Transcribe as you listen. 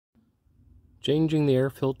Changing the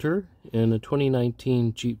air filter in a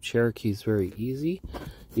 2019 Jeep Cherokee is very easy.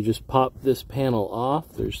 You just pop this panel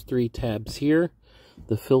off. There's 3 tabs here.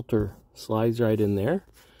 The filter slides right in there.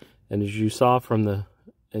 And as you saw from the,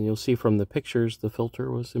 and you'll see from the pictures, the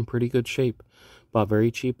filter was in pretty good shape. Bought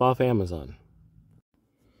very cheap off Amazon.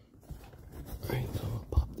 Alright, so I'll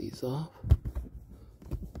pop these off.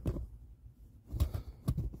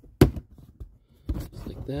 Just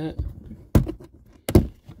like that.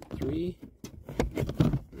 3.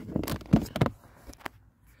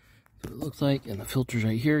 So it looks like, and the filter's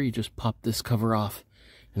right here. You just pop this cover off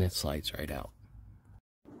and it slides right out.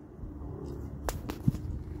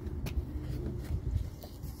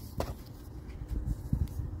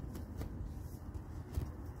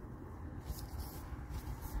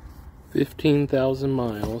 $15,000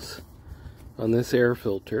 miles on this air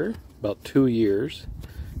filter, about 2 years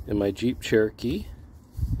in my Jeep Cherokee.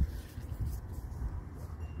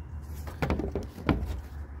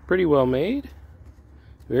 Pretty well made,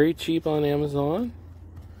 very cheap on Amazon.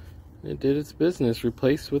 It did its business,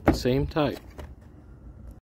 replaced with the same type.